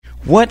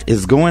What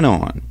is going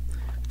on?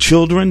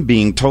 Children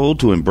being told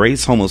to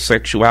embrace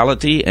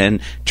homosexuality and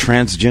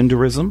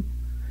transgenderism?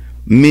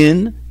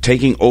 Men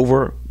taking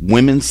over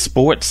women's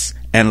sports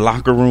and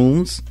locker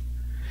rooms?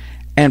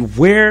 And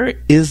where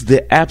is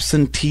the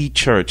absentee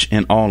church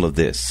in all of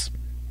this?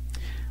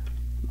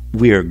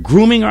 We are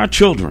grooming our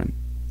children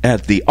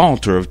at the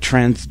altar of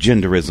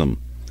transgenderism.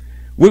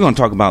 We're going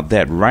to talk about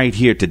that right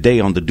here today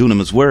on the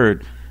Dunamis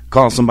Word.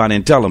 Call somebody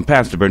and tell them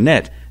Pastor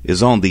Burnett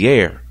is on the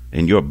air,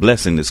 and your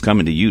blessing is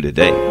coming to you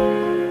today.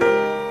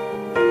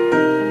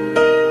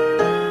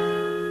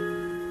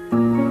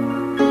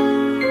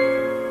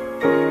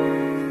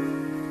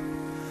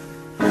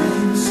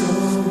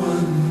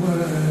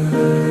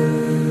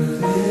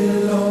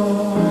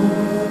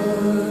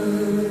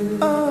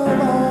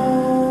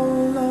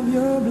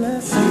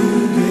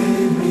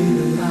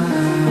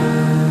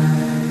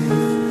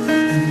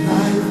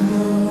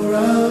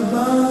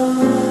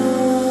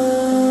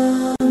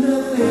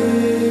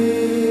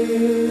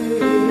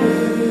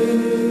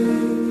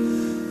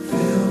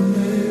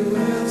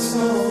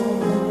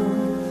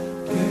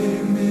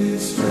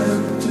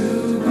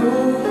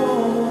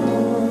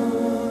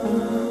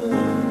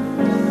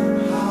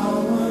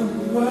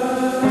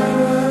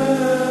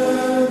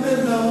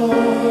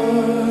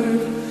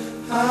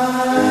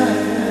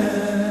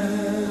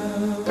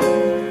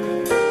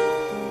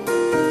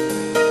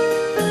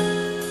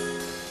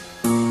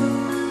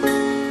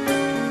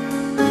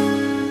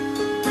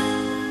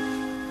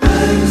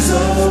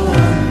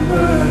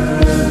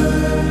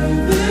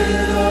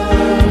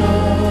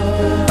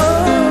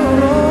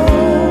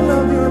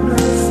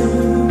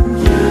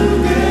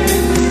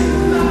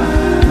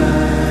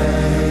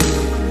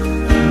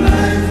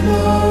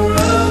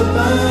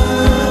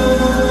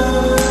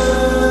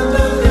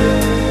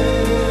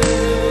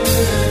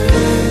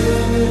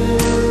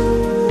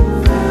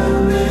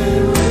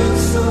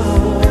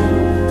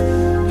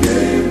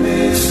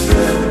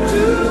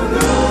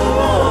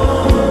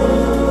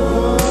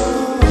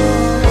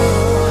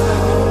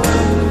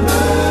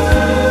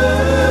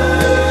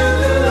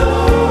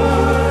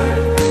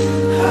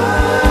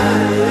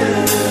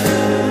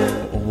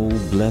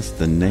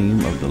 The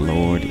name of the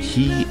Lord.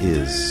 He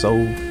is so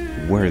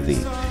worthy.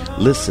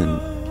 Listen,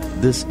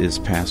 this is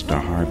Pastor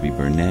Harvey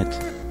Burnett,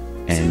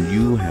 and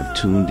you have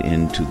tuned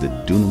into the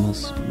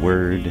Dunamis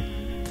Word.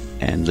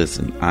 And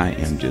listen, I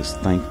am just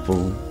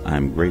thankful.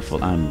 I'm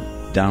grateful. I'm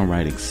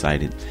downright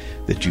excited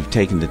that you've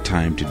taken the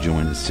time to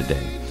join us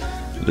today.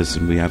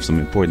 Listen, we have some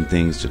important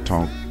things to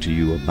talk to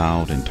you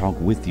about and talk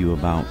with you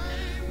about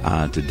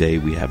today.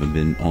 We haven't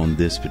been on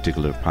this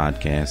particular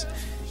podcast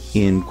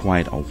in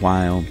quite a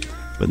while.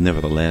 But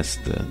nevertheless,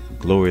 the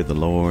glory of the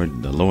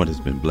Lord has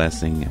been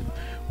blessing, and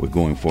we're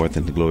going forth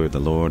in the glory of the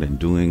Lord and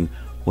doing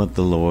what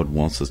the Lord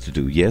wants us to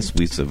do. Yes,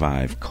 we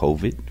survived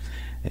COVID,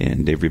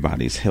 and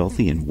everybody's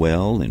healthy and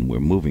well, and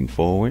we're moving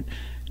forward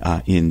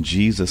in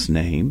Jesus'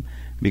 name,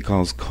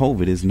 because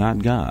COVID is not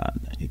God.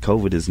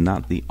 COVID is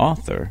not the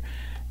author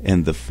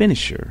and the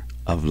finisher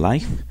of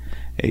life.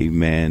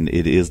 Amen.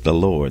 It is the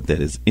Lord that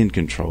is in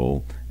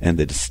control and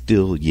that is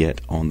still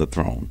yet on the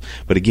throne.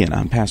 But again,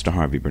 I'm Pastor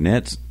Harvey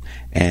Burnett,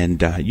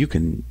 and you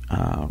can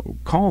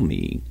call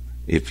me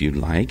if you'd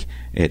like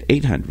at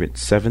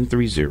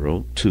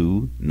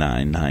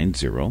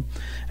 800-730-2990.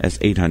 That's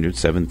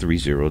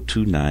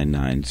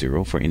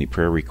 800-730-2990 for any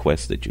prayer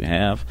requests that you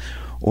have.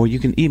 Or you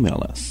can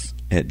email us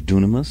at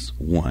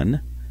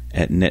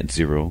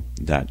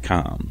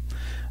dunamis1@netzero.com.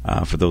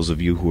 For those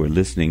of you who are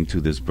listening to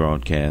this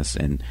broadcast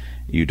and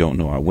you don't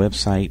know our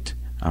website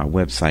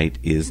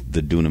is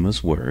the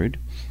Dunamis Word,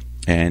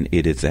 and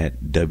it is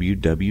at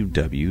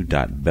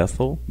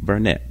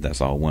www.bethelburnett,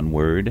 that's all one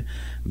word,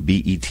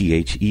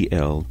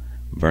 Bethel,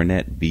 Burnett,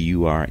 Burnett,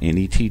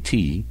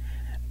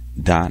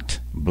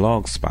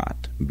 .blogspot,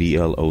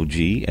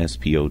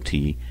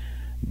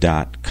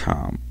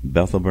 blogspot.com,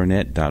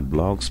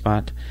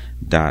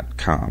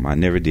 bethelburnett.blogspot.com. I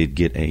never did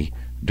get a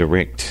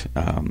direct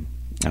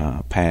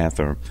path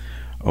or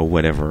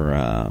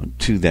whatever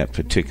to that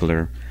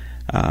particular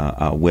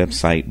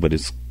website, but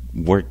it's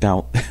worked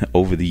out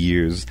over the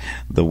years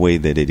the way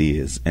that it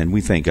is, and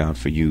we thank God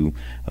for you,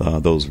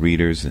 those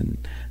readers and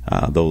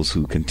those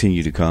who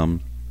continue to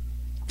come,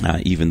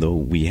 even though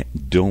we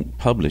don't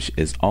publish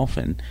as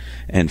often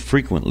and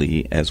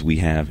frequently as we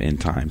have in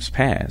times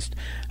past.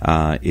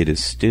 It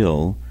is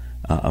still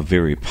a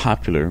very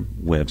popular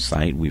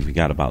website. We've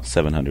got about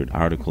 700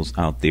 articles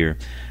out there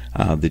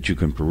that you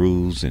can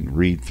peruse and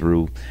read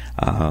through.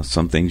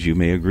 Some things you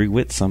may agree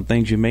with, some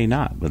things you may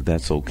not, but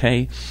that's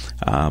okay.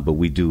 But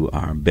we do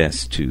our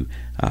best to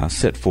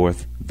set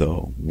forth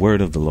the word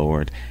of the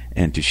Lord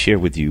and to share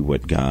with you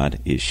what God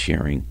is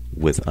sharing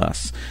with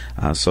us.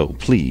 So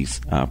please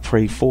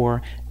pray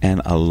for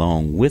and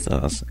along with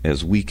us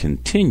as we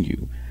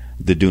continue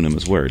the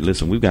Dunamis Word.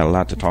 Listen, we've got a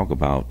lot to talk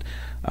about.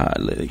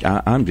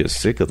 I'm just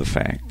sick of the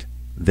fact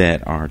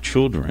that our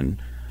children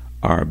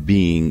are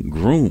being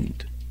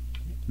groomed.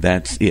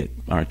 That's it.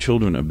 Our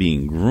children are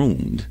being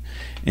groomed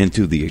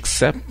into the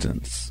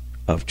acceptance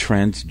of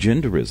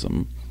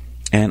transgenderism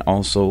and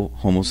also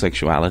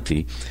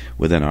homosexuality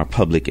within our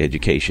public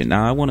education.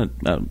 Now, I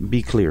want to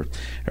be clear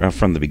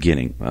from the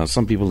beginning.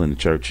 Some people in the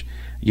church,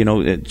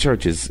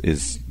 church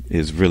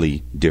is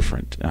really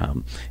different.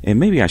 And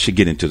maybe I should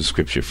get into the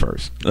scripture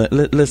first.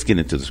 Let's get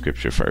into the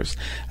scripture first.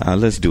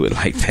 Let's do it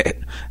like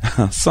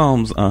that.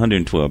 Psalms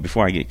 112,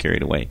 before I get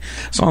carried away.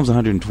 Psalms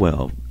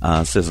 112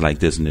 says like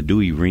this in the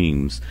Dewey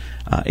Reams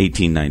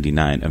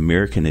 1899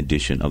 American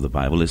edition of the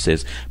Bible. It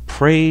says,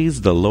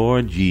 "Praise the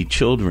Lord, ye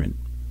children.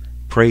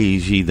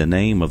 Praise ye the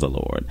name of the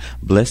Lord.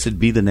 Blessed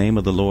be the name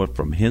of the Lord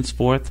from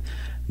henceforth,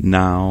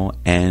 now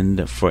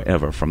and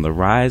forever. From the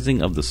rising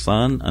of the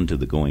sun unto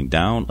the going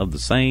down of the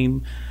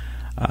same,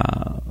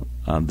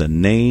 the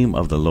name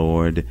of the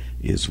Lord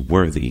is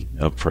worthy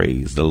of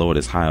praise. The Lord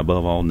is high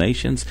above all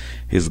nations,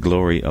 his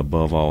glory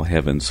above all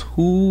heavens.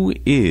 Who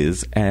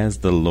is as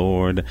the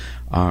Lord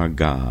our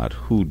God,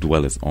 who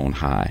dwelleth on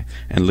high,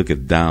 and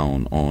looketh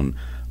down on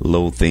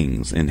low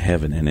things in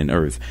heaven and in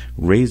earth,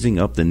 raising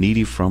up the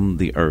needy from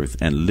the earth,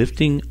 and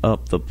lifting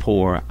up the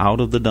poor out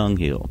of the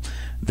dunghill,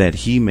 that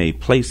he may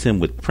place him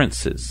with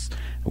princes,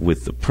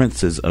 with the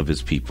princes of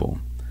his people,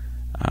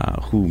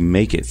 who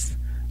maketh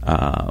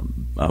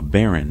a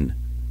barren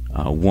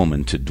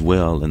woman to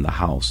dwell in the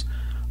house,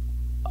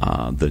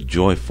 the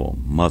joyful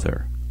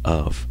mother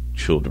of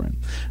children."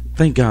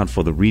 Thank God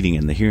for the reading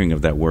and the hearing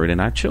of that word.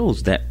 And I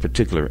chose that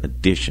particular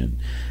edition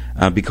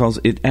because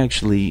it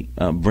actually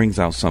brings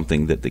out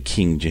something that the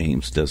King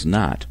James does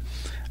not.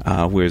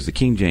 Whereas the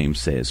King James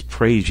says,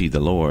 "Praise ye the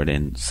Lord,"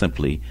 and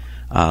simply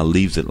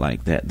leaves it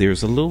like that.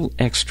 There's a little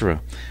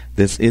extra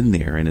that's in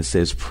there, and it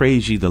says,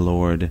 "Praise ye the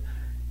Lord,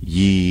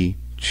 ye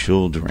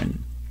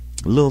children."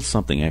 A little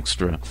something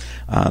extra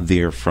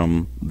there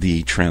from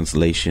the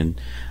translation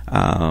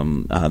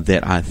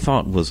that I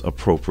thought was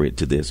appropriate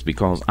to this,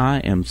 because I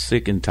am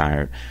sick and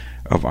tired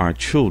of our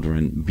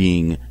children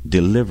being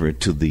delivered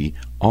to the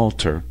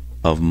altar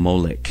of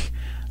Molech.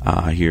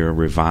 Here, a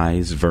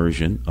revised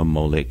version of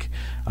Molech,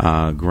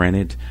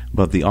 granted,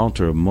 but the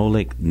altar of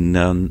Molech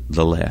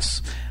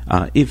nonetheless.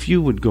 If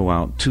you would go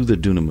out to the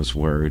Dunamis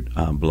Word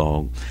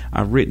blog,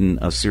 I've written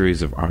a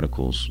series of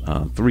articles,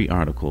 3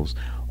 articles,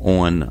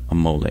 on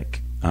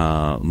Molech.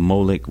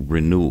 Molech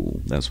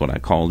Renewal, that's what I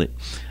call it.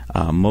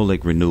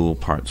 Molech Renewal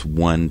parts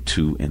 1,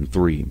 2, and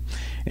 3.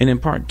 And in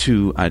part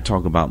 2, I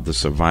talk about the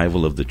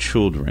survival of the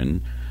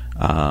children,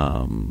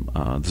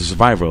 the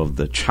survival of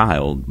the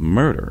child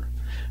murder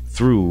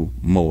through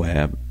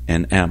Moab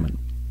and Ammon,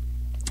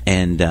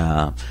 and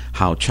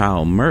how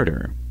child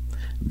murder,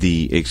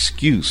 the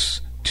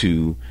excuse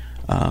to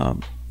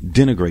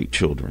denigrate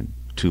children,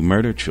 to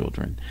murder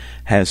children,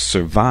 has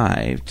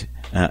survived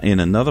in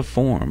another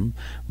form,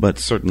 but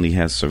certainly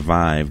has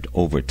survived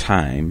over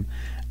time.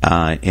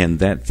 And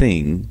that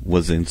thing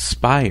was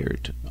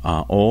inspired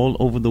all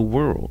over the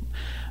world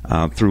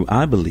through,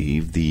 I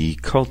believe, the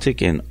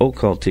cultic and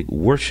occultic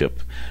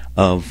worship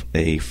of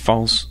a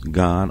false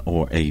god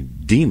or a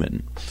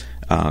demon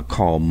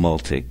called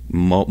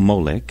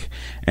Molech,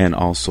 and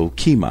also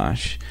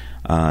Chemosh,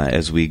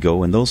 as we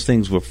go. And those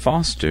things were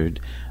fostered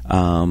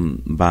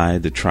by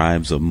the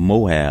tribes of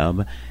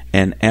Moab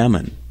and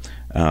Ammon,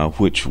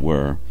 which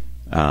were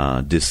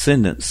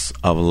descendants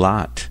of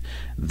Lot,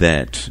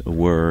 that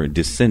were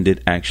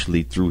descended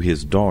actually through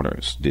his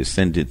daughters,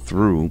 descended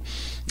through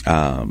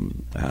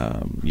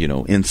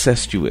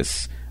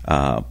incestuous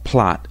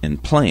plot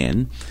and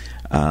plan,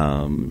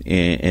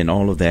 and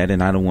all of that.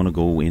 And I don't want to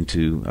go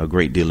into a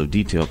great deal of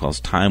detail because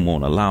time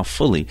won't allow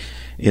fully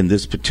in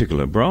this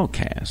particular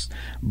broadcast.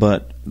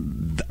 But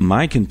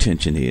my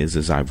contention is,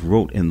 as I've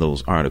wrote in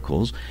those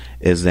articles,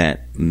 is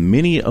that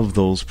many of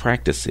those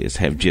practices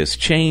have just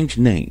changed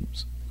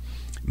names.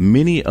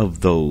 Many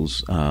of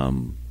those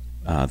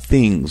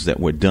things that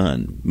were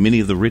done, many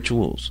of the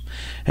rituals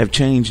have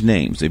changed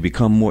names. They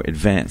become more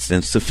advanced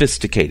and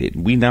sophisticated.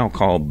 We now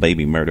call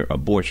baby murder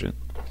abortion.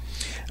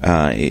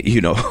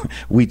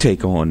 We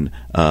take on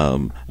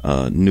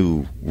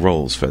new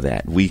roles for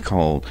that. We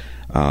call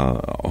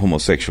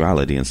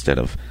homosexuality instead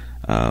of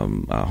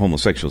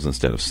homosexuals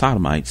instead of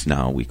sodomites.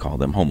 Now we call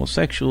them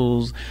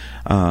homosexuals.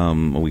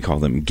 We call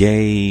them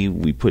gay.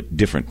 We put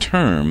different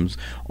terms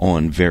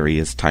on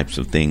various types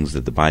of things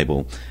that the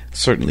Bible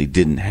certainly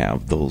didn't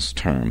have those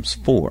terms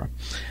for.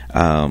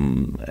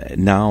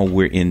 Now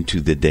we're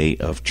into the day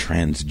of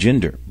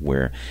transgender,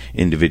 where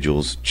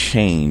individuals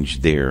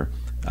change their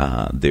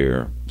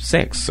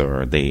sex,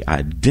 or they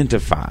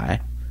identify,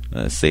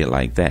 say it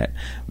like that,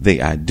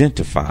 they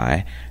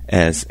identify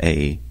as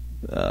a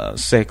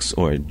sex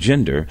or a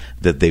gender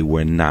that they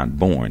were not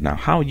born. Now,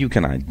 how you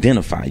can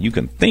identify, you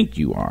can think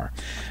you are,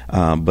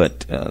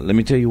 but let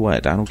me tell you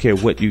what, I don't care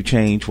what you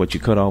change, what you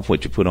cut off,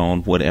 what you put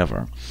on,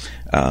 whatever.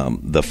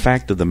 The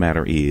fact of the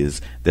matter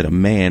is that a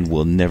man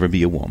will never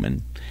be a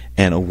woman,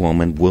 and a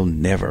woman will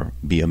never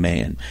be a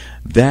man.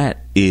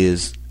 That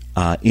is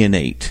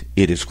innate.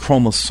 It is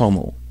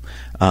chromosomal.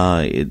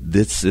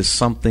 This is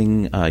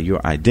something,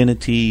 your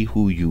identity,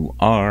 who you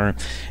are,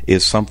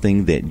 is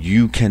something that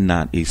you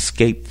cannot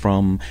escape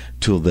from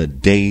till the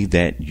day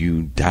that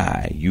you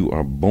die. You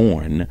are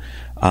born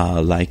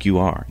like you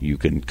are. You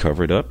can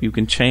cover it up. You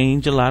can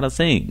change a lot of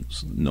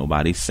things.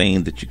 Nobody's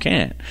saying that you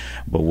can't.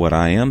 But what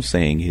I am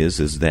saying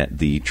is that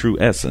the true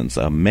essence,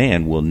 a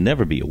man will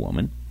never be a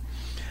woman.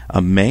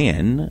 A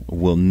man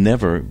will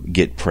never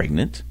get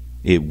pregnant.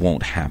 It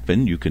won't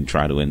happen. You can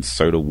try to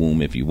insert a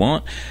womb if you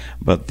want,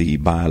 but the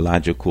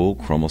biological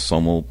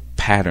chromosomal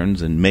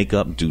patterns and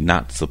makeup do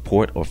not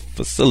support or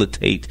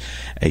facilitate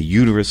a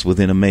uterus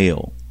within a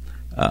male.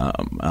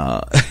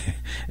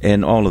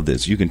 And all of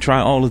this, you can try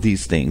all of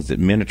these things that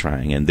men are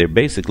trying, and they're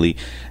basically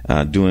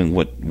doing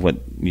what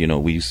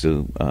we used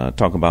to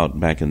talk about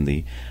back in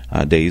the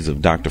days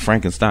of Dr.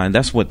 Frankenstein.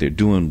 That's what they're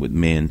doing with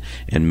men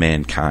and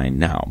mankind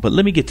now. But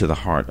let me get to the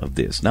heart of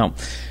this. Now,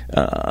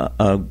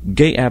 a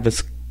gay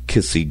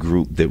advocacy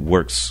group that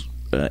works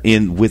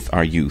with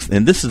our youth,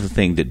 and this is the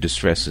thing that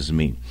distresses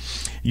me.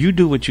 You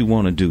do what you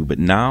want to do, but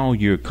now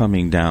you're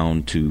coming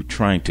down to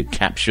trying to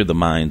capture the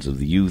minds of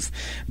the youth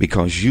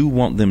because you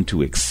want them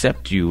to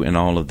accept you and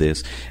all of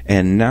this.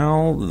 And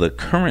now the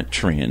current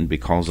trend,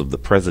 because of the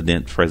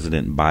President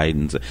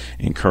Biden's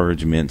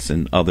encouragements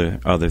and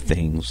other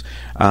things,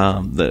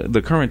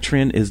 the current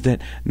trend is that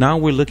now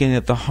we're looking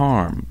at the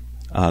harm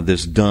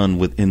that's done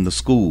within the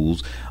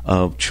schools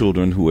of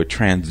children who are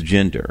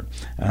transgender.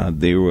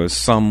 There was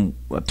some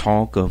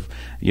talk of,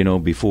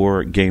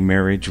 before gay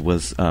marriage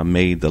was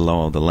made the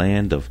law of the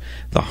land, of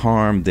the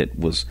harm that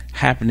was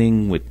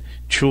happening with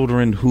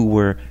children who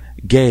were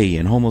gay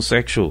and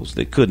homosexuals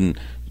that couldn't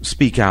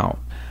speak out.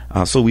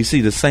 So we see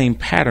the same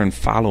pattern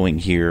following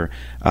here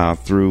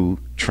through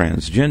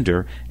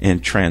transgender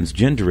and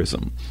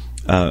transgenderism.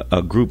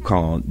 A group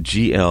called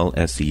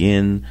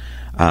GLSEN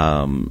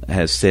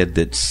has said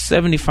that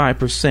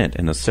 75%,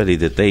 in a study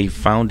that they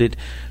founded,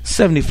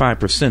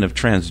 75% of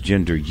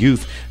transgender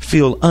youth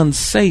feel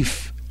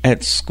unsafe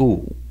at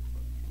school.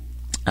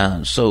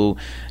 So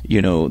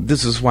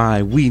this is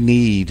why we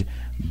need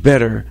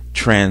better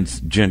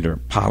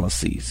transgender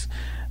policies.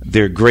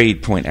 Their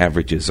grade point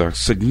averages are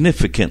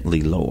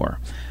significantly lower.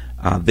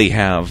 They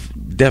have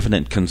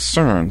definite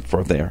concern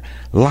for their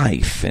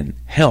life and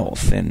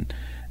health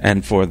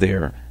and for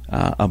their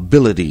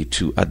ability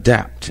to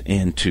adapt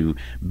and to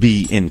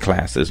be in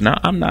classes. Now,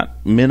 I'm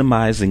not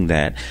minimizing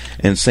that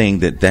and saying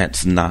that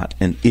that's not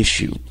an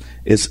issue.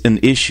 It's an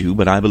issue,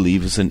 but I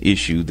believe it's an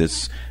issue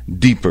that's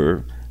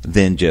deeper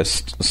than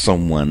just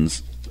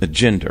someone's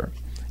gender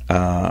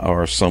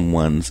or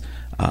someone's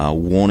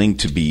wanting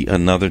to be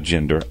another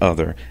gender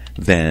other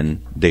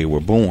than they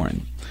were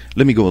born.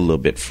 Let me go a little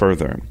bit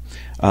further.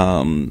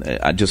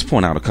 I just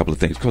point out a couple of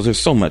things because there's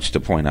so much to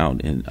point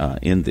out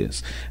in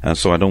this,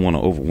 so I don't want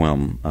to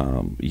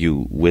overwhelm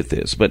you with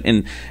this. But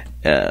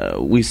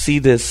we see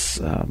this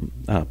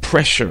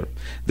pressure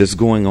that's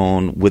going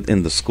on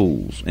within the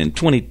schools. In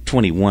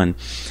 2021,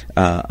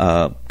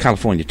 a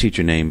California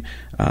teacher named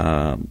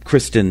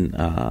Kristen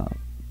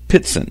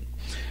Pitson,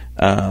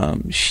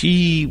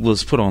 she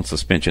was put on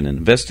suspension and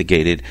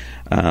investigated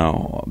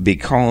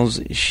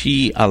because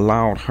she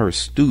allowed her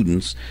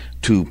students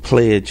to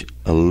pledge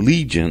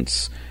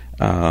allegiance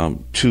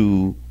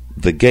to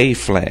the gay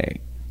flag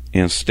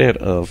instead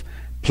of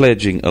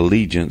pledging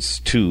allegiance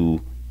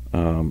to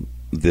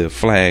the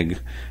flag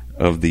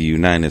of the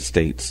United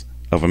States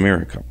of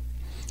America.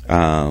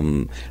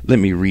 Let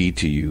me read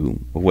to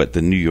you what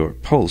the New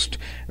York Post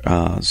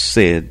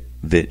said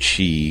that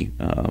she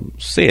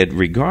said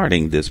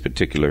regarding this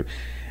particular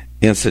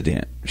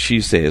incident.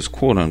 She says,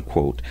 quote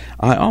unquote,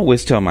 "I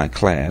always tell my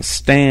class,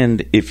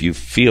 stand if you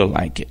feel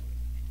like it."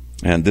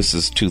 And this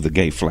is to the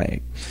gay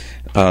flag,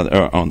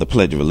 or on the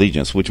Pledge of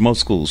Allegiance, which most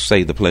schools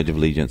say the Pledge of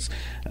Allegiance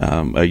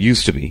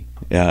used to be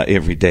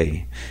every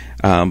day.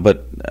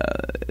 But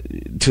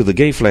to the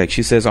gay flag,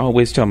 she says, "I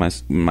always tell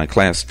my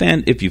class,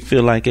 stand if you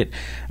feel like it.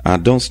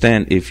 Don't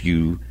stand if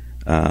you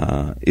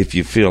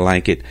feel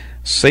like it.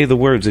 Say the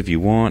words if you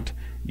want.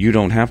 You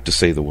don't have to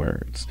say the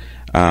words."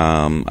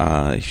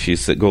 She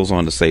goes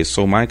on to say,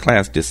 "So my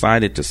class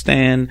decided to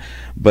stand,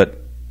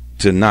 but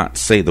to not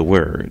say the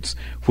words,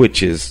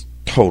 which is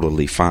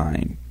totally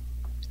fine."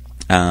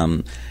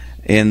 And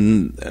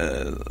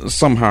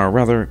somehow or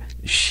other,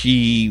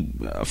 she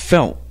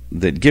felt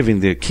that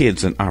giving their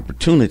kids an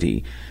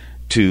opportunity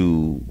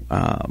to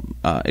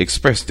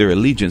express their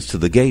allegiance to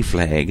the gay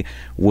flag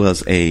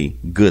was a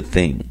good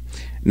thing.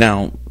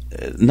 Now,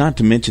 not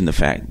to mention the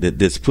fact that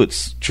this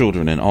puts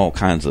children in all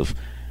kinds of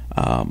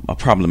a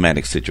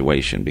problematic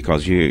situation,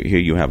 because here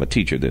you have a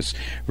teacher that's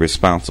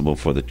responsible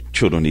for the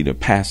children either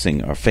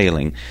passing or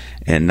failing,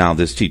 and now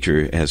this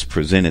teacher has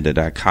presented a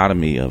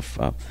dichotomy of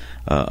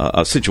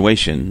a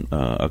situation,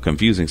 a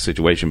confusing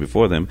situation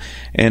before them.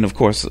 And of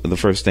course, the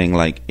first thing,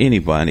 like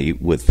anybody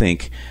would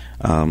think,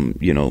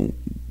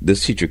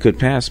 this teacher could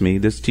pass me,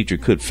 this teacher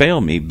could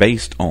fail me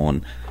based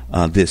on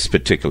this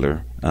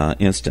particular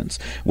instance.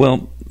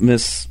 Well,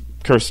 Miss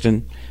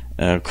Kristen,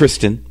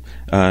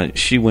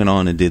 she went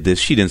on and did this.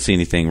 She didn't see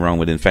anything wrong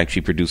with it. In fact,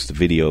 she produced a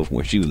video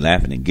where she was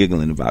laughing and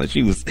giggling about it.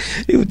 It was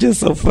just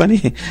so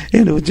funny,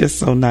 and it was just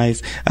so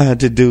nice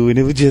to do, and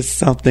it was just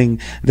something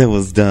that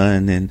was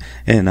done,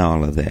 and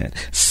all of that.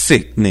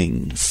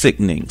 Sickening.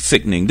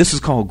 This is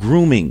called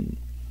grooming.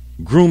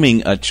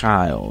 Grooming a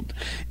child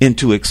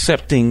into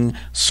accepting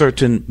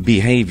certain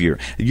behavior.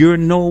 You're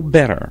no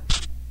better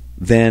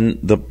than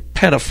the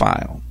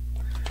pedophile,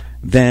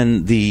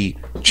 than the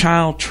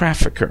child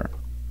trafficker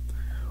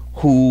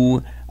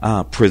who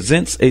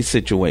presents a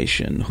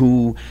situation,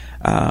 who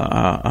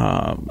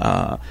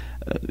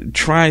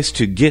tries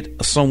to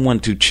get someone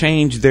to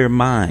change their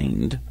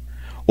mind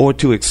or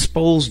to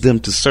expose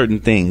them to certain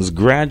things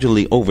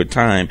gradually over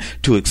time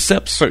to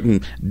accept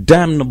certain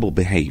damnable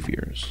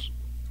behaviors.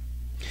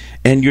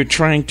 And you're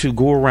trying to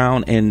go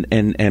around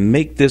and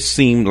make this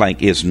seem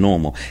like it's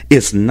normal.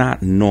 It's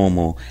not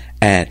normal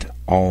at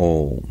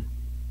all.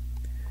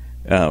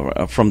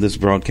 From this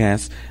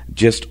broadcast,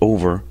 just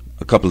over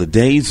a couple of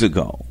days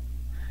ago,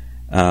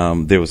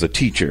 there was a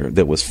teacher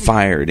that was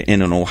fired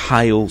in an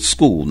Ohio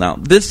school. Now,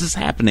 this is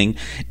happening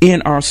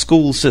in our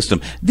school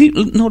system.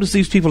 Notice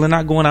these people are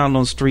not going out on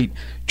the street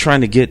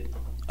trying to get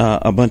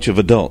a bunch of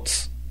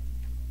adults.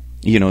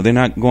 You know, they're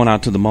not going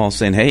out to the mall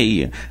saying,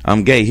 hey,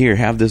 I'm gay, here,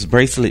 have this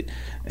bracelet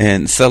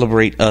and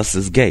celebrate us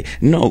as gay.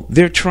 No,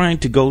 they're trying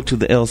to go to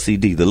the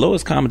LCD, the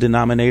lowest common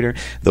denominator,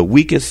 the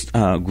weakest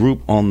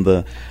group on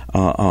the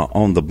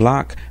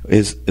block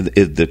is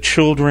the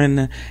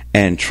children,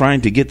 and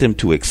trying to get them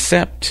to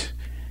accept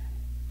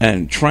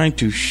and trying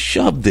to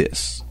shove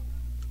this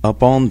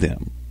up on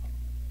them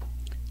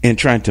and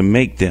trying to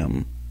make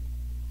them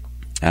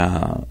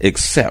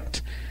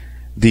accept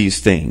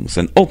these things.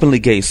 An openly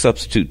gay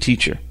substitute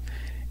teacher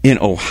in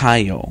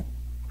Ohio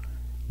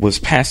was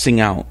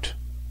passing out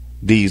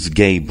these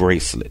gay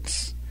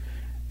bracelets,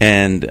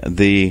 and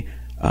they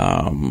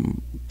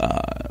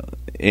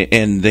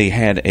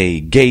had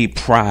a gay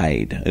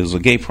pride. It was a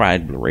gay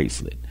pride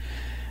bracelet,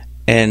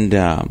 and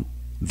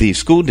the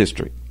school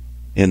district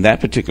in that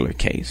particular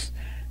case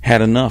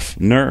had enough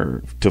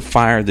nerve to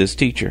fire this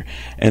teacher.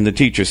 And the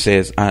teacher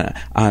says,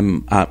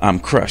 "I'm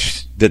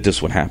crushed that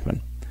this would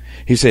happen."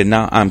 He said,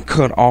 "Now I'm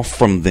cut off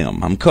from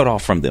them. I'm cut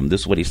off from them."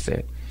 This is what he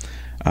said.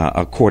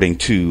 According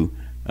to,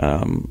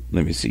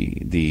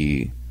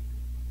 the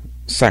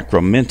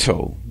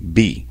Sacramento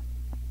Bee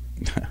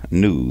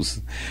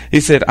News.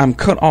 He said, "I'm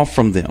cut off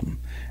from them,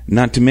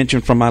 not to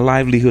mention from my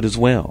livelihood as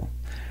well.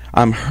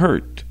 I'm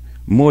hurt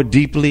more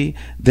deeply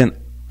than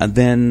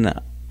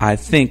I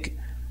think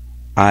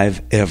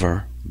I've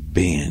ever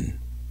been."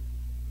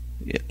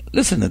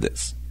 Listen to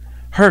this.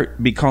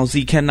 Hurt because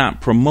he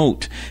cannot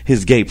promote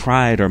his gay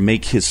pride or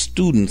make his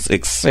students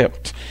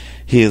accept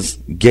his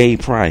gay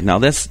pride. Now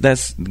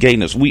that's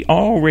gayness. We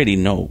already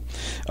know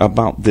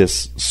about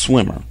this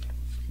swimmer.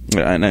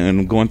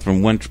 And going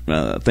from one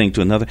thing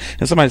to another.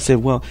 And somebody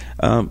said, well,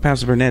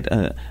 Pastor Burnett,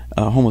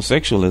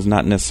 homosexual is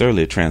not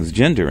necessarily a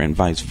transgender and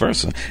vice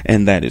versa.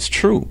 And that is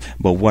true.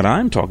 But what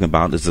I'm talking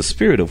about is the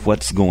spirit of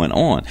what's going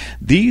on.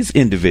 These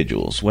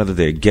individuals, whether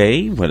they're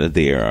gay, whether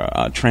they're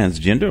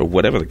transgender, or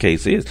whatever the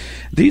case is,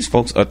 these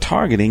folks are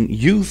targeting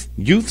youth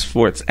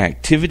sports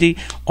activity,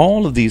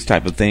 all of these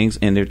type of things.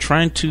 And they're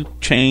trying to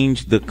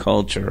change the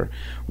culture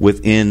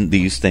within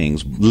these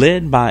things,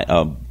 led by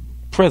a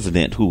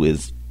president who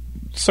is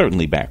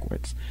certainly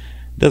backwards,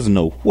 doesn't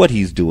know what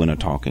he's doing or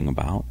talking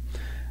about.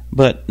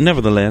 But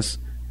nevertheless,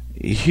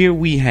 here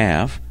we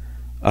have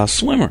a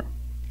swimmer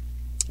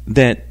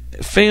that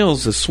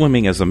fails at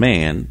swimming as a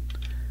man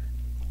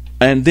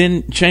and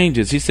then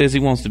changes. He says he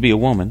wants to be a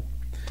woman,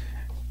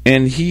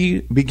 and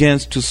he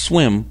begins to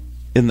swim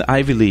in the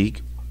Ivy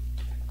League,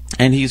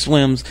 and he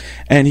swims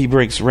and he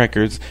breaks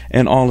records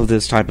and all of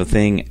this type of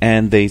thing,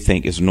 and they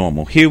think it's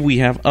normal. Here we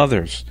have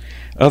other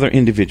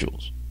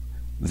individuals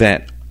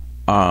that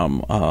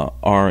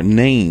are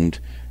named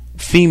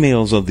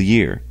females of the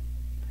year,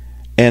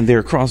 and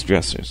they're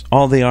cross-dressers.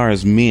 All they are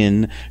is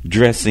men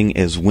dressing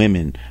as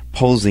women,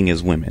 posing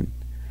as women.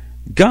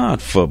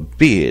 God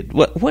forbid.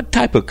 What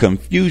type of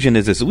confusion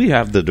is this? We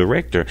have the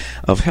director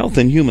of Health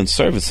and Human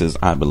Services,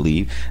 I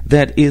believe,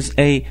 that is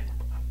a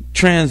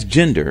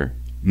transgender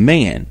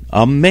man,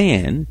 a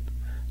man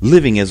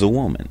living as a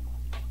woman.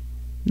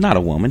 Not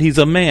a woman. He's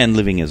a man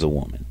living as a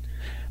woman.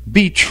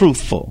 Be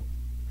truthful.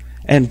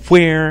 And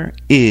where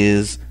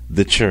is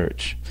the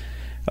church?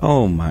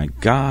 Oh my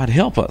God,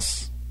 help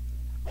us.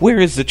 Where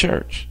is the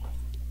church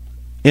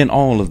in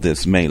all of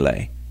this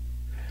melee?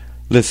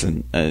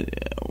 Listen,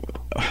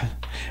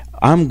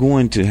 I'm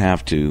going to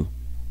have to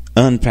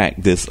unpack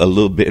this a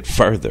little bit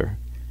further,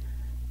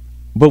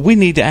 but we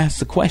need to ask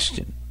the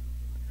question,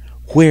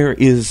 where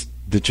is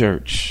the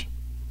church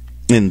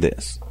in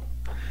this?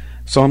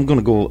 So I'm going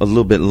to go a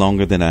little bit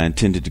longer than I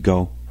intended to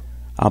go.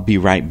 I'll be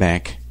right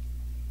back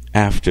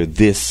after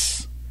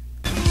this.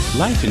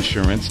 Life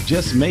insurance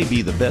just may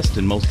be the best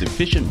and most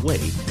efficient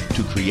way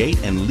to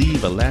create and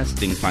leave a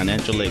lasting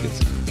financial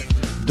legacy.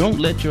 Don't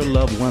let your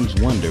loved ones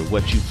wonder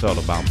what you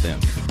felt about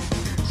them.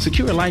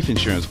 Secure a life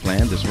insurance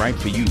plan that's right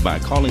for you by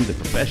calling the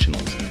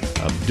professionals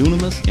of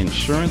Dunamis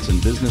Insurance and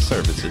Business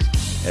Services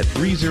at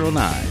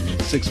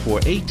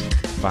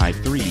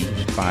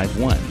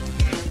 309-648-5351.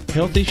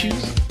 Health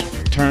issues?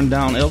 Turned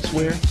down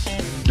elsewhere?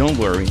 Don't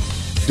worry,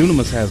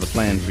 Dunamis has a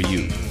plan for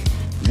you.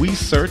 We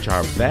search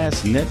our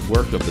vast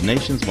network of the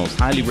nation's most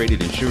highly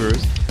rated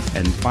insurers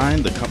and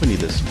find the company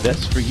that's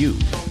best for you.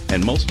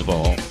 And most of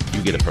all,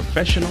 you get a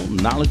professional,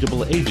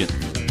 knowledgeable agent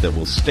that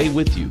will stay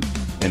with you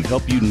and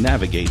help you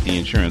navigate the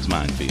insurance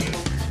minefield.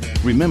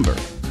 Remember,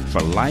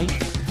 for life,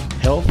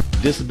 health,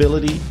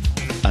 disability,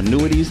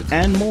 annuities,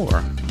 and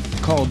more,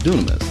 call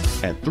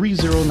Dunamis at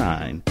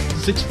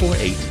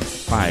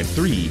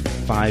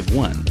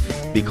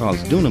 309-648-5351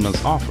 because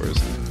Dunamis offers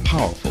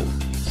powerful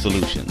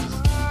solutions.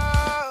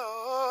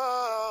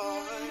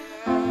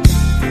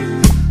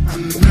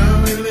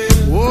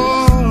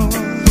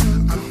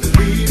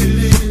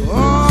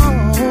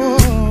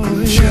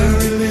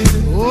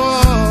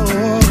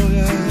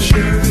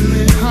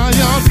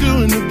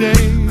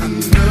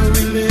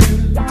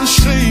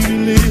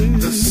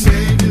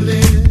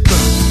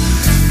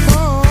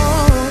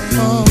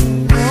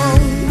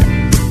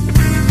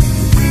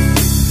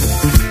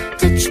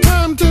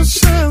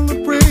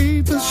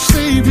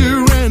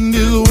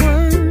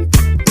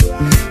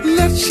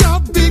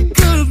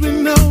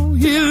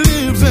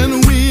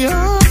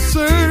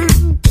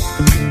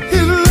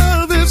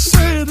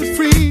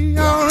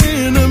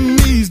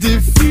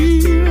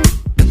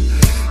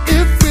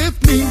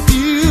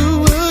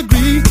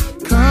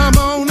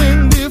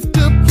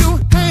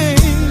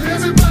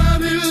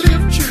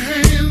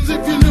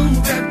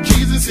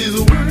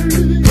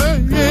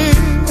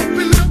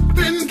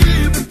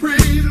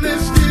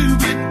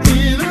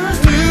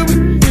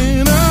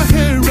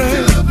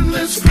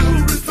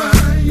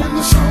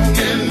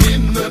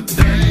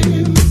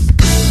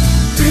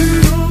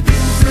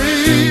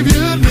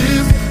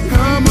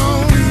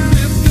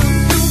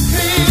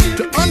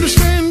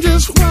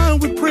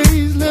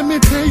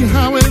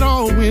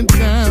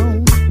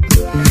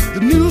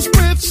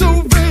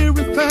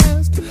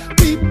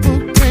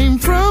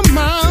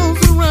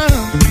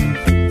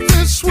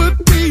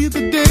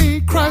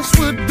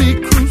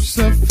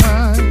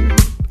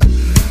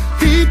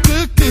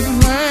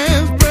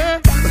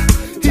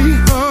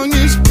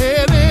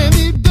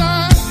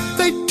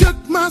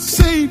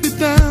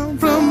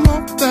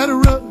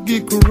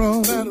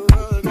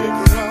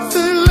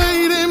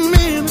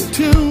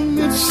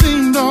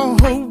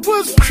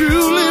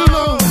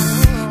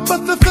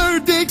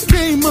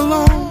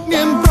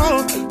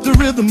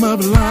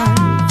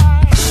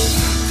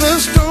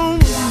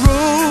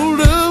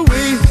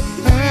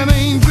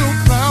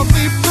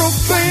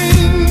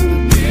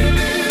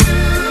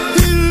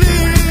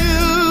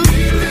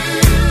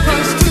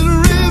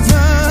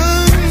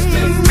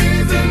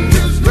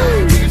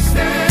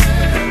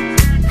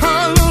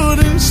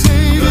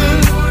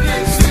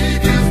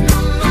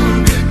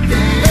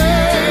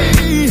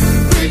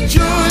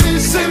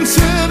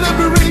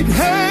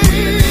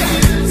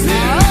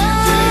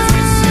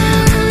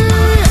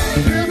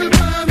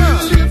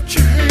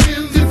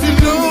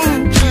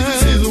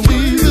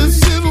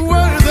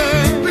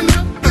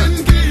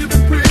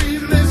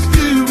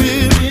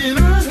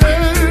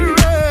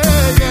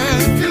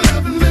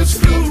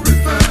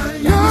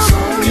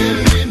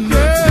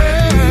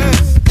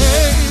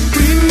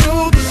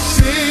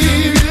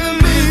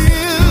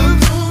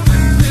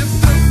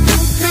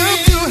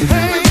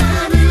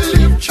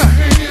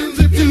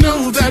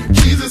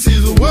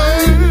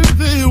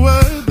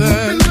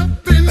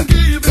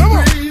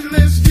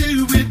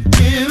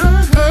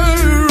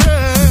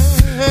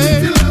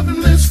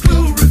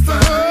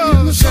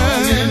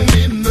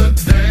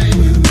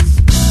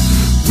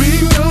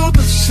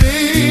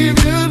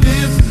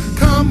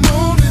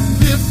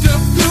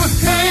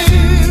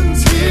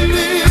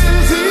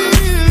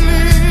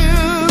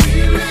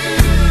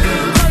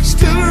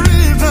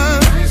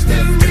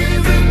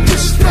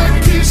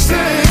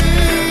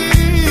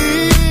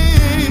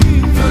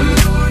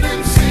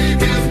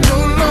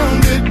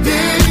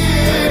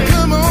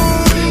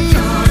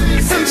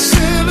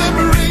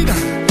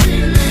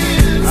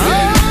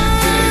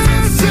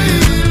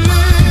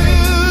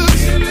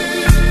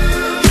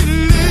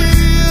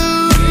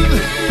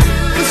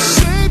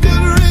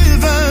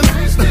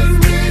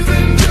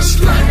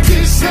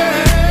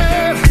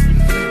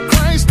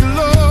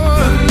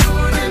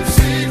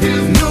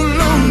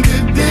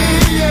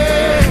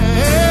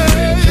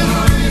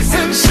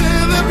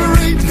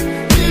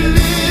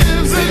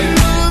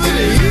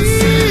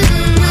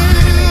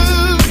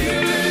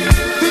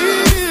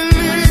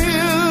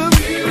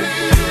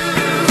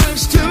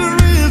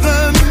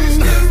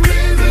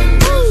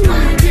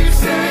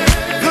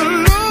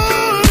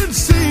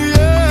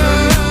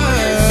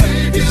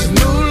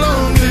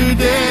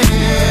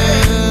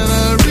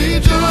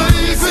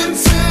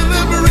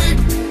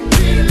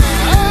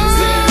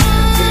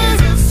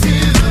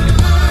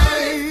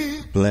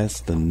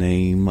 Bless the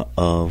name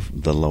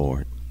of the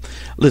Lord.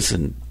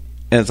 Listen,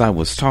 as I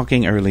was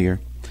talking earlier,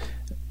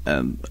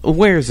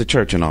 where is the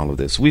church in all of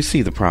this? We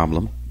see the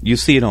problem. You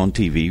see it on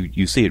TV.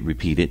 You see it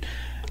repeated.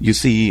 You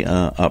see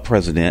a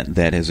president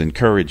that is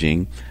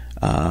encouraging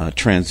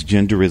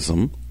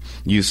transgenderism.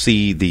 You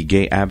see the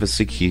gay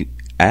advocacy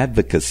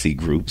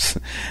groups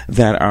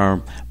that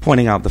are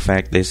pointing out the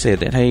fact, they said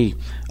that, hey,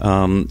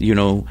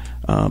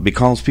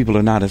 because people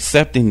are not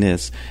accepting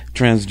this,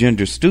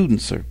 transgender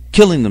students are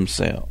killing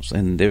themselves,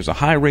 and there's a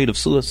high rate of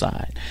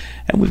suicide.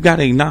 And we've got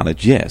to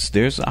acknowledge, yes,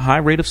 there's a high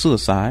rate of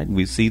suicide.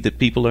 We see that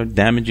people are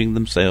damaging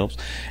themselves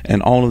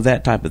and all of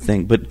that type of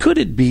thing. But could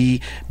it be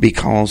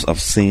because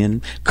of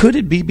sin? Could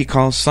it be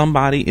because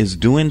somebody is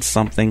doing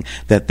something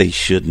that they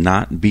should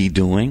not be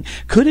doing?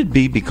 Could it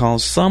be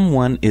because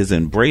someone is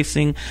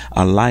embracing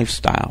a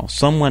lifestyle?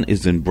 Someone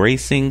is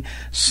embracing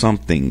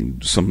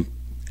something, some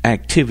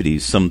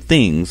activities, some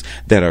things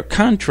that are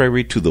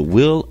contrary to the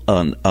will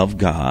of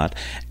God,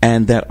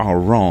 and that are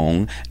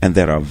wrong, and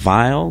that are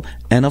vile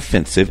and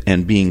offensive,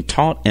 and being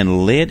taught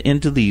and led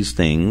into these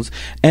things,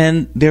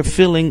 and they're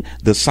feeling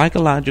the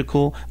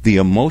psychological, the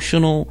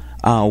emotional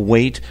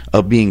weight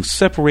of being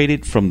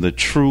separated from the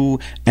true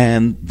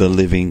and the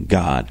living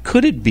God?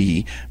 Could it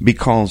be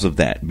because of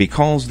that?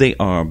 Because they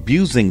are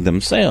abusing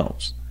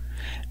themselves.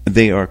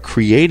 They are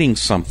creating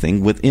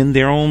something within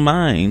their own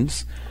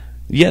minds,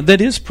 yeah,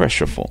 that is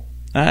pressureful.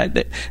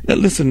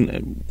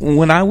 Listen,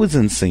 when I was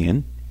in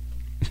sin,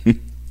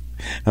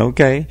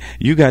 okay,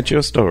 you got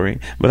your story,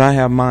 but I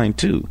have mine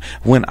too.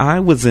 When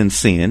I was in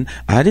sin,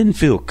 I didn't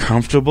feel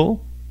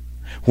comfortable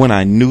when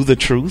I knew the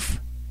truth.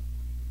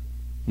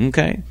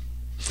 Okay?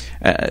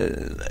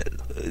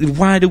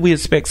 Why do we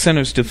expect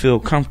sinners to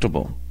feel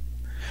comfortable?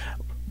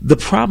 The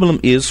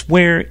problem is,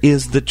 where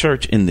is the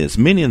church in this?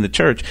 Many in the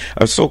church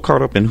are so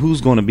caught up in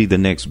who's going to be the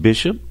next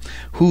bishop,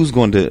 who's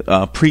going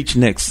to preach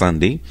next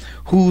Sunday,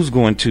 who's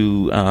going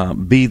to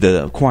be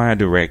the choir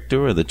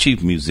director or the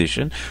chief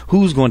musician,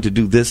 who's going to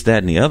do this,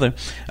 that, and the other.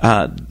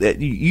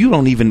 You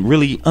don't even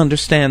really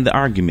understand the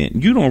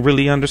argument. You don't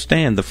really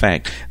understand the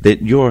fact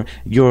that your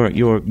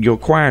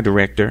choir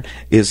director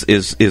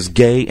is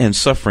gay and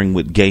suffering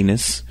with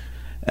gayness,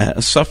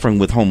 suffering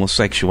with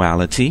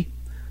homosexuality,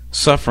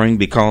 suffering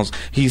because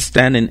he's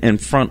standing in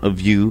front of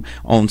you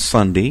on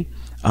Sunday,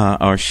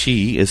 or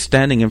she is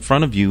standing in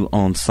front of you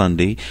on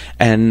Sunday,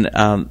 and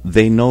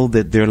they know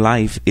that their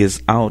life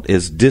is out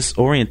as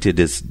disoriented,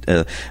 as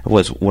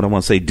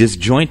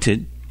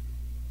disjointed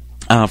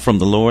from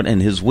the Lord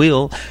and His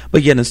will,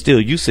 but yet and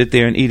still you sit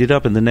there and eat it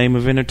up in the name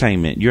of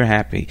entertainment. You're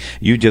happy.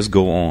 You just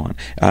go on.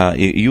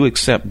 You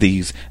accept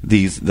these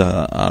pedophilic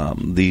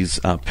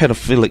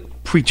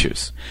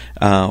preachers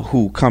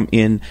who come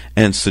in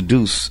and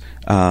seduce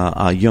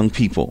young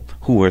people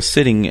who are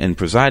sitting and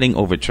presiding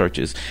over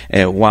churches,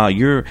 while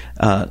you're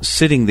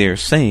sitting there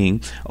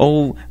saying,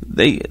 "Oh,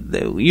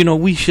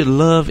 we should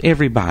love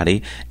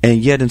everybody,"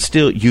 and yet and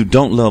still you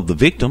don't love the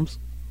victims.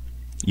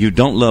 You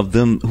don't love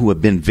them who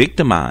have been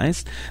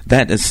victimized.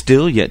 That is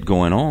still yet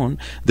going on.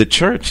 The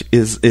church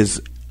is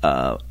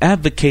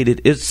advocated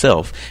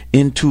itself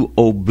into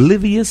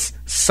oblivious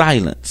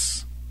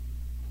silence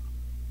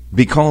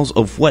because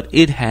of what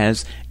it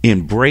has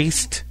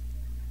embraced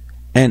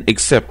and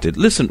accepted.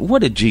 Listen,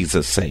 what did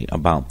Jesus say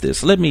about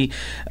this? Let me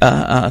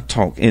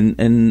talk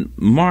in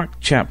Mark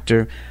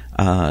chapter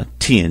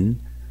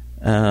 10,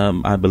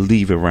 I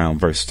believe around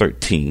verse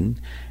 13.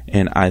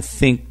 And I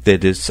think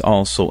that it's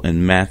also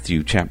in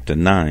Matthew chapter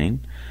 9,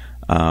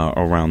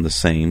 around the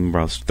same,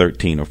 verse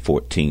 13 or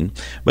 14.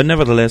 But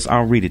nevertheless,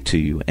 I'll read it to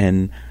you.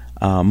 And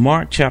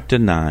Mark chapter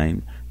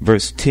 9,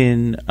 verse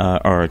 10,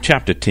 or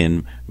chapter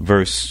 10,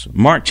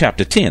 Mark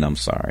chapter 10,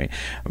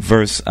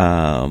 verse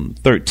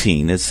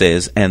 13, it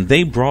says, "And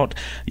they brought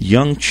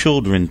young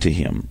children to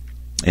him,"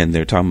 and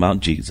they're talking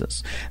about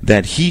Jesus,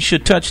 "that he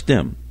should touch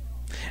them.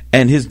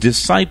 And his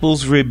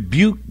disciples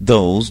rebuked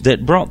those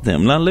that brought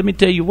them." Now, let me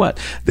tell you what.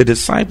 The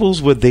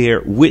disciples were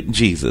there with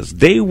Jesus.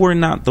 They were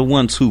not the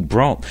ones who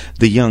brought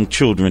the young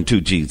children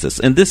to Jesus.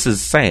 And this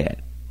is sad.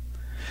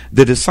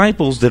 The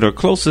disciples that are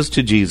closest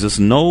to Jesus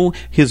know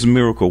his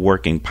miracle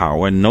working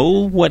power, know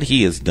what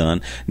he has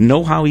done,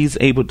 know how he's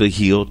able to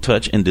heal,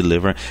 touch, and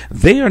deliver.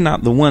 They are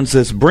not the ones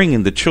that's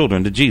bringing the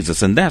children to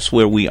Jesus. And that's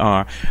where we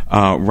are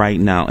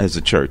right now as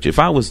a church. If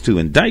I was to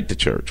indict the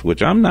church,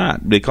 which I'm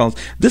not, because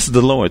this is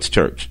the Lord's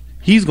church,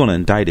 he's going to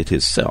indict it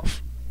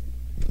himself.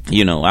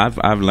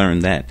 I've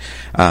learned that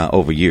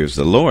over years.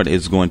 The Lord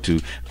is going to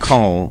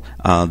call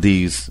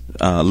these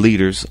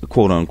leaders,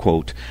 quote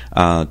unquote,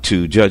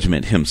 to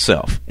judgment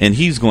himself, and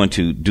he's going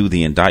to do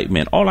the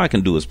indictment. All I can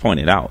do is point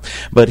it out.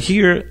 But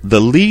here, the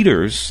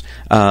leaders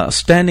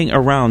standing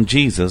around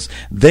Jesus,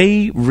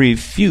 they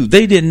refused.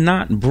 They did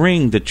not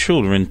bring the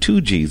children to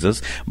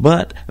Jesus,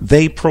 but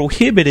they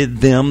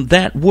prohibited them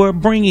that were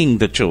bringing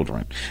the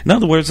children. In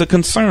other words, the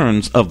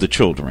concerns of the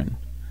children.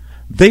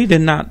 They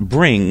did not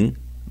bring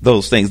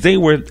those things. They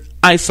were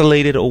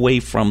isolated away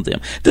from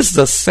them. This is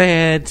a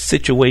sad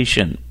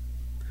situation.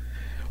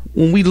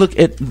 When we look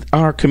at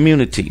our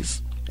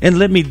communities, and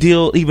let me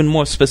deal even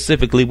more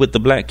specifically with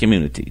the black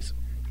communities.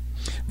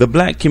 The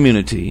black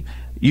community,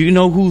 you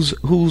know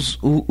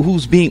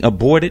who's being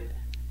aborted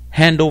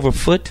hand over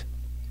foot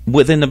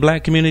within the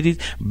black communities?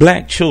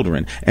 Black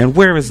children. And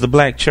where is the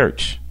black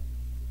church?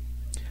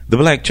 The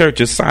black church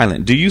is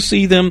silent. Do you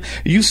see them?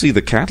 You see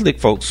the Catholic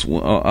folks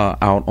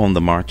out on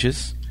the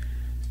marches.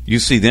 You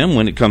see them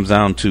when it comes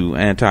down to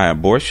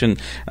anti-abortion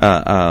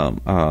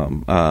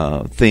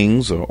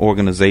things or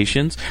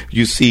organizations.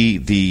 You see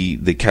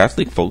the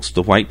Catholic folks,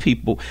 the white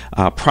people,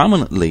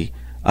 prominently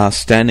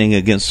standing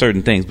against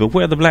certain things. But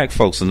where are the black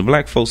folks? And the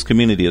black folks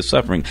community is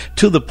suffering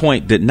to the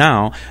point that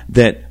now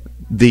that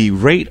the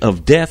rate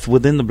of death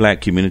within the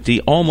black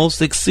community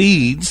almost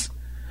exceeds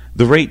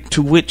the rate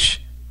to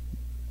which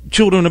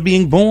children are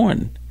being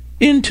born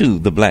into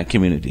the black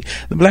community.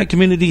 The black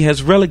community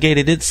has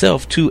relegated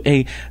itself to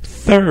a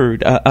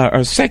third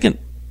or second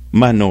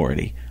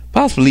minority,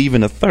 possibly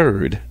even a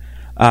third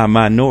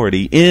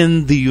minority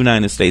in the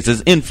United States.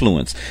 Its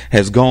influence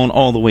has gone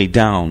all the way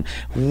down.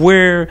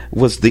 Where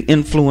was the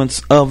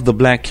influence of the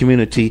black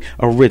community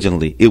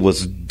originally? It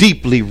was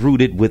deeply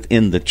rooted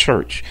within the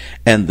church,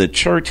 and the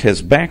church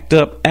has backed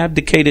up,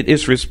 abdicated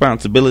its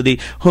responsibility,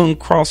 hung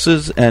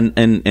crosses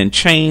and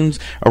chains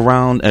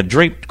around,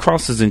 draped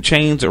crosses and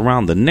chains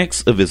around the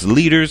necks of its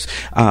leaders,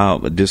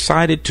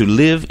 decided to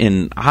live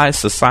in high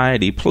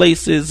society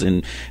places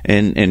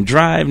and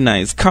drive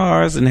nice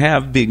cars and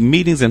have big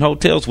meetings in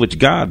hotels, which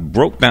God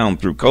broke down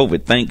through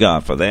COVID. Thank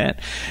God for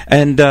that.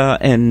 And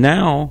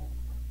now,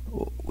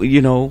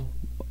 you know,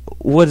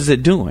 what is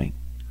it doing?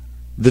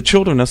 The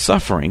children are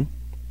suffering,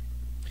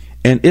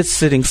 and it's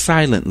sitting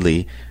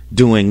silently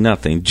doing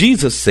nothing.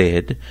 Jesus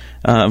said,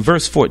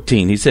 verse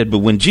 14, he said, but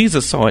when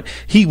Jesus saw it,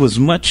 he was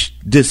much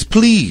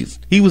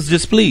displeased. He was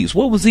displeased.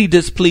 What was he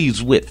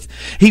displeased with?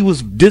 He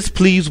was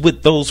displeased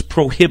with those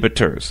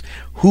prohibitors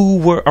who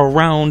were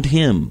around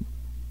him,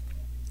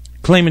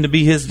 claiming to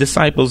be his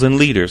disciples and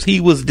leaders. He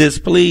was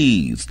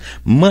displeased,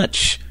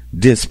 much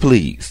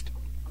displeased,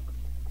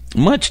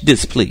 much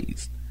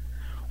displeased.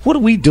 What are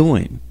we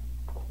doing?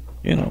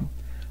 You know,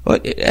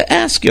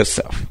 ask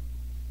yourself,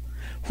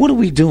 what are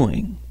we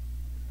doing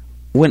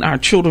when our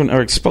children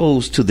are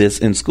exposed to this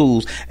in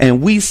schools,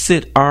 and we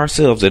sit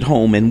ourselves at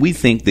home and we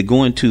think that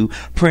going to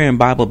prayer and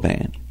Bible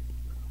band,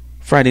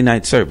 Friday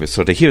night service,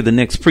 or to hear the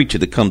next preacher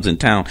that comes in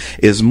town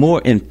is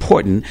more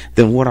important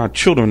than what our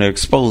children are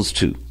exposed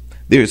to?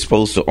 They're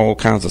exposed to all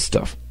kinds of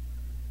stuff.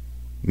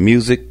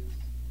 Music,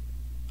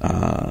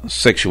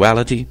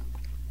 sexuality.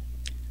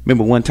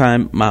 Remember one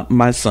time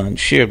my son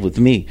shared with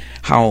me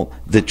how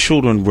the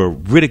children were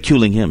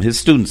ridiculing him. His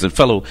students and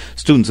fellow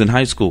students in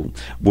high school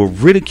were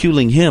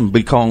ridiculing him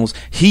because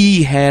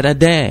he had a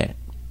dad.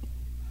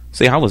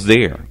 See, I was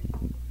there.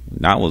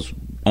 I was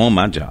on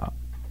my job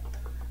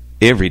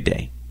every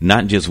day,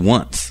 not just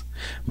once,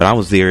 but I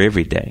was there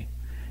every day.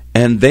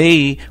 And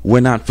they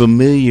were not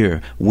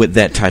familiar with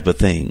that type of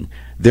thing.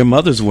 Their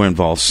mothers were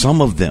involved.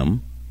 Some of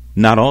them,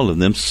 not all of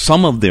them,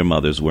 some of their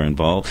mothers were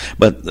involved,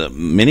 but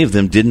many of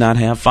them did not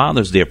have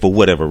fathers there for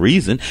whatever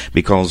reason,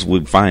 because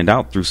we find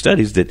out through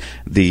studies that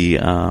the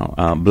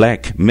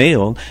black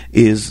male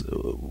is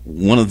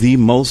one of the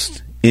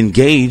most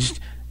engaged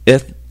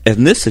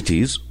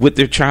ethnicities with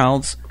their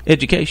child's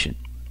education.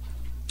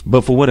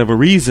 But for whatever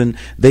reason,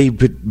 they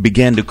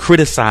began to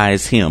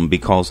criticize him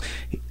because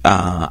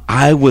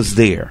I was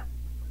there.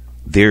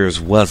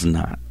 Theirs was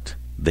not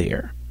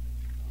there.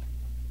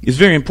 It's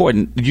very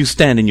important you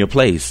stand in your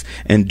place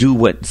and do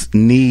what's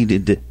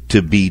needed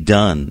to be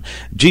done.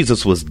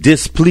 Jesus was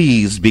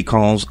displeased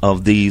because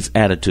of these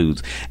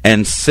attitudes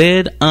and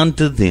said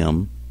unto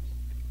them,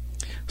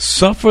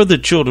 suffer the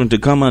children to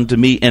come unto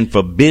me and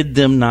forbid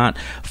them not,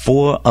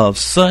 for of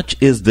such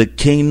is the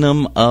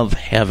kingdom of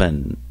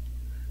heaven.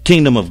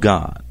 Kingdom of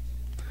God.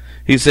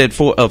 He said,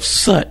 for of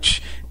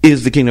such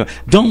is the kingdom.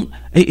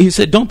 He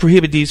said, don't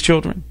prohibit these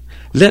children.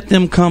 Let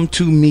them come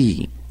to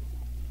me.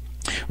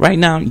 Right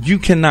now, you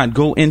cannot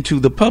go into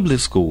the public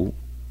school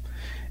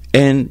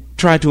and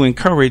try to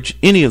encourage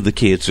any of the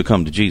kids to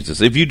come to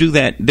Jesus. If you do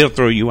that, they'll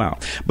throw you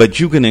out. But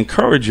you can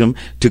encourage them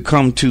to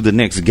come to the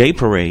next gay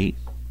parade.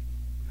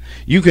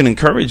 You can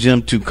encourage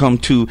them to come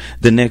to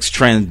the next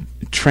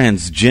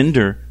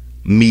transgender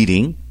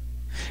meeting.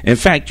 In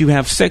fact, you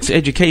have sex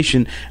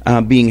education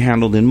being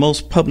handled in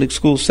most public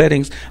school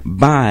settings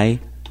by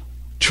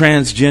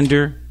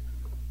transgender,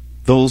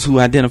 those who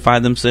identify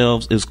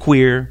themselves as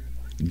queer,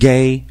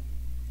 gay.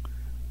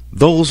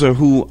 Those are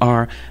who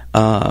are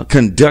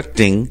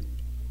conducting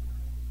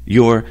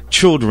your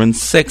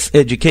children's sex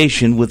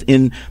education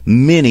within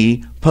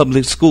many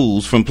public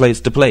schools from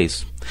place to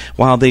place,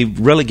 while they've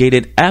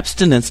relegated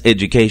abstinence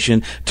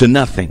education to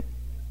nothing.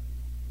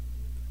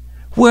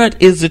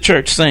 What is the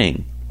church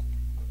saying?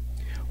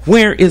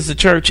 Where is the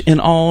church in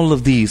all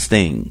of these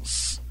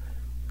things?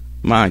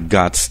 My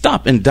God,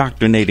 stop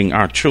indoctrinating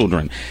our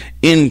children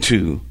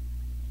into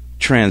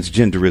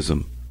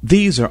transgenderism.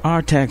 These are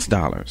our tax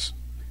dollars,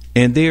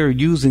 and they are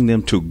using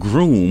them to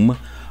groom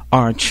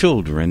our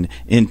children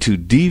into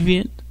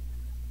deviant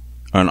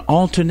and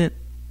alternate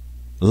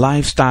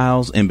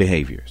lifestyles and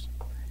behaviors.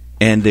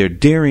 And they're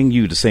daring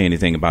you to say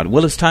anything about it.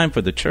 Well, it's time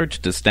for the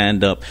church to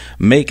stand up,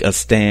 make a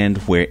stand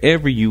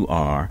wherever you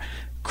are.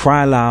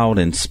 Cry loud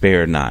and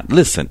spare not.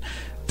 Listen,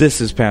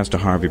 this is Pastor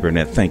Harvey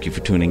Burnett. Thank you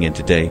for tuning in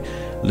today.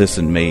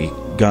 Listen, may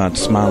God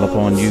smile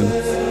upon you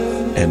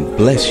and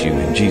bless you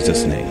in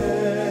Jesus' name.